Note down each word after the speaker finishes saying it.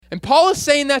And Paul is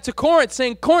saying that to Corinth,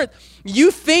 saying, Corinth, you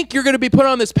think you're going to be put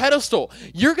on this pedestal.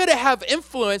 You're going to have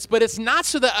influence, but it's not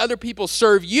so that other people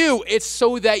serve you. It's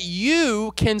so that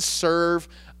you can serve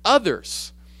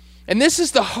others. And this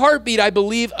is the heartbeat, I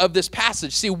believe, of this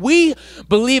passage. See, we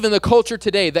believe in the culture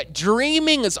today that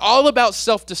dreaming is all about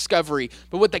self-discovery.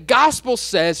 But what the gospel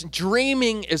says,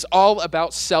 dreaming is all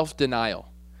about self-denial.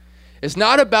 It's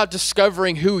not about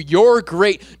discovering who you're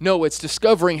great. No, it's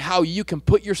discovering how you can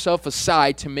put yourself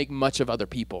aside to make much of other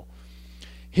people.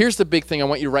 Here's the big thing I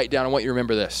want you to write down. I want you to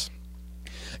remember this.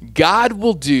 God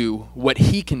will do what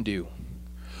he can do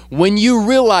when you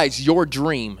realize your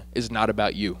dream is not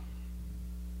about you.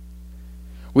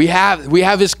 We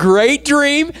have this great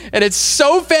dream, and it's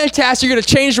so fantastic. You're going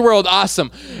to change the world.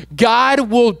 Awesome. God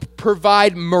will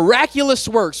provide miraculous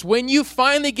works when you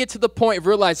finally get to the point of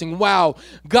realizing, wow,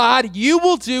 God, you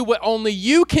will do what only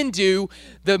you can do.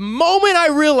 The moment I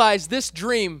realize this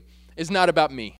dream is not about me.